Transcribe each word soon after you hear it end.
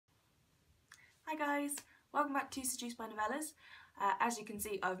Hi guys, welcome back to Seduced by Novellas. As you can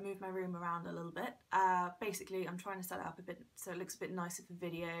see, I've moved my room around a little bit. Basically, I'm trying to set it up a bit so it looks a bit nicer for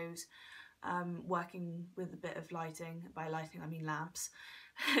videos, working with a bit of lighting. By lighting I mean lamps,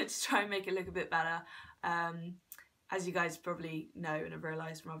 to try and make it look a bit better. As you guys probably know and have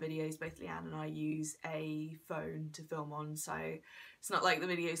realised from our videos, both Leanne and I use a phone to film on, so it's not like the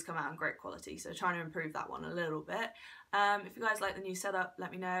videos come out in great quality, so trying to improve that one a little bit. If you guys like the new setup,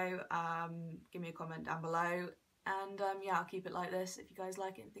 let me know, give me a comment down below, and yeah, I'll keep it like this if you guys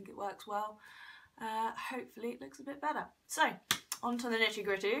like it and think it works well. Hopefully it looks a bit better. So, on to the nitty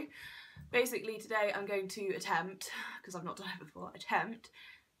gritty. Basically today I'm going to attempt, because I've not done it before,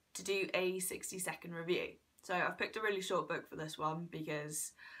 to do a 60-second review. So I've picked a really short book for this one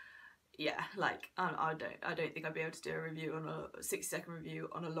because, yeah, like I don't think I'd be able to do a review on a 60-second review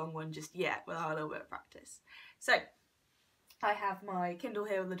on a long one just yet without a little bit of practice. So I have my Kindle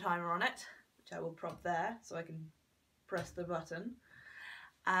here with the timer on it, which I will prop there so I can press the button,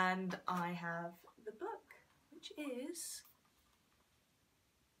 and I have the book, which is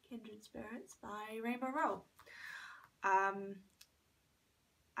Kindred Spirits by Rowell.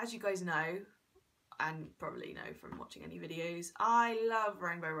 As you guys know, and probably know from watching any videos, I love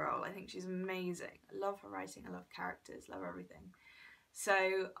Rowell. I think she's amazing. I love her writing, I love characters, love everything. So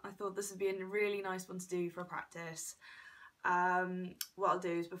I thought this would be a really nice one to do for a practice. What I'll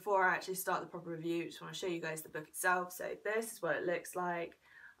do is, before I actually start the proper review, I just want to show you guys the book itself. So this is what it looks like.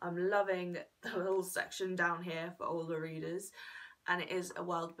 I'm loving the little section down here for older readers, and it is a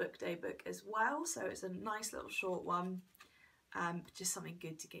World Book Day book as well, so it's a nice little short one. But just something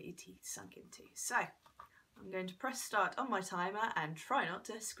good to get your teeth sunk into. So I'm going to press start on my timer and try not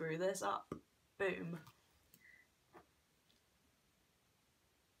to screw this up. Boom.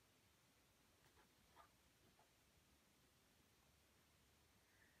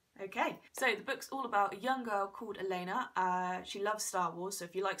 Okay, so the book's all about a young girl called Elena. She loves Star Wars, so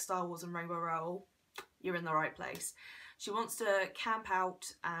if you like Star Wars and Rowell, you're in the right place. She wants to camp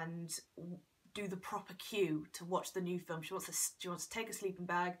out and do the proper queue to watch the new film. She wants to take a sleeping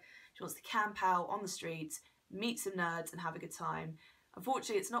bag, she wants to camp out on the streets, meet some nerds and have a good time.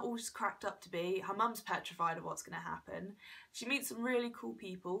 Unfortunately, it's not all just cracked up to be. Her mum's petrified of what's going to happen. She meets some really cool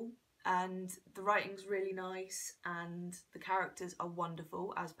people, and the writing's really nice and the characters are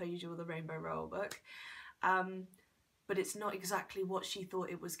wonderful, as per usual with the Rowell book. But it's not exactly what she thought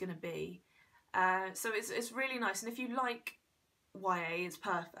it was going to be. So it's really nice, and if you like YA, it's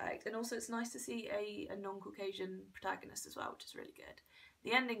perfect, and also it's nice to see a non-Caucasian protagonist as well, which is really good.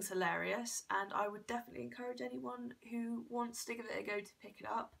 The ending's hilarious, and I would definitely encourage anyone who wants to give it a go to pick it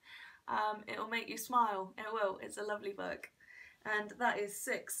up. It'll make you smile, it will. It's a lovely book. And that is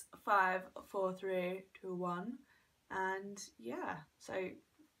 6, 5, 4, 3, 2, 1, and yeah, so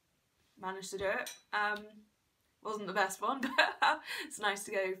managed to do it. Wasn't the best one, but it's nice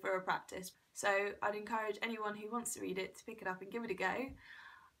to go for a practice. So I'd encourage anyone who wants to read it to pick it up and give it a go.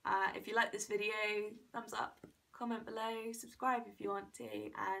 If you like this video, thumbs up, comment below, subscribe if you want to,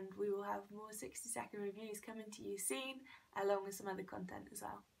 and we will have more 60-second reviews coming to you soon, along with some other content as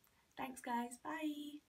well. Thanks guys, bye!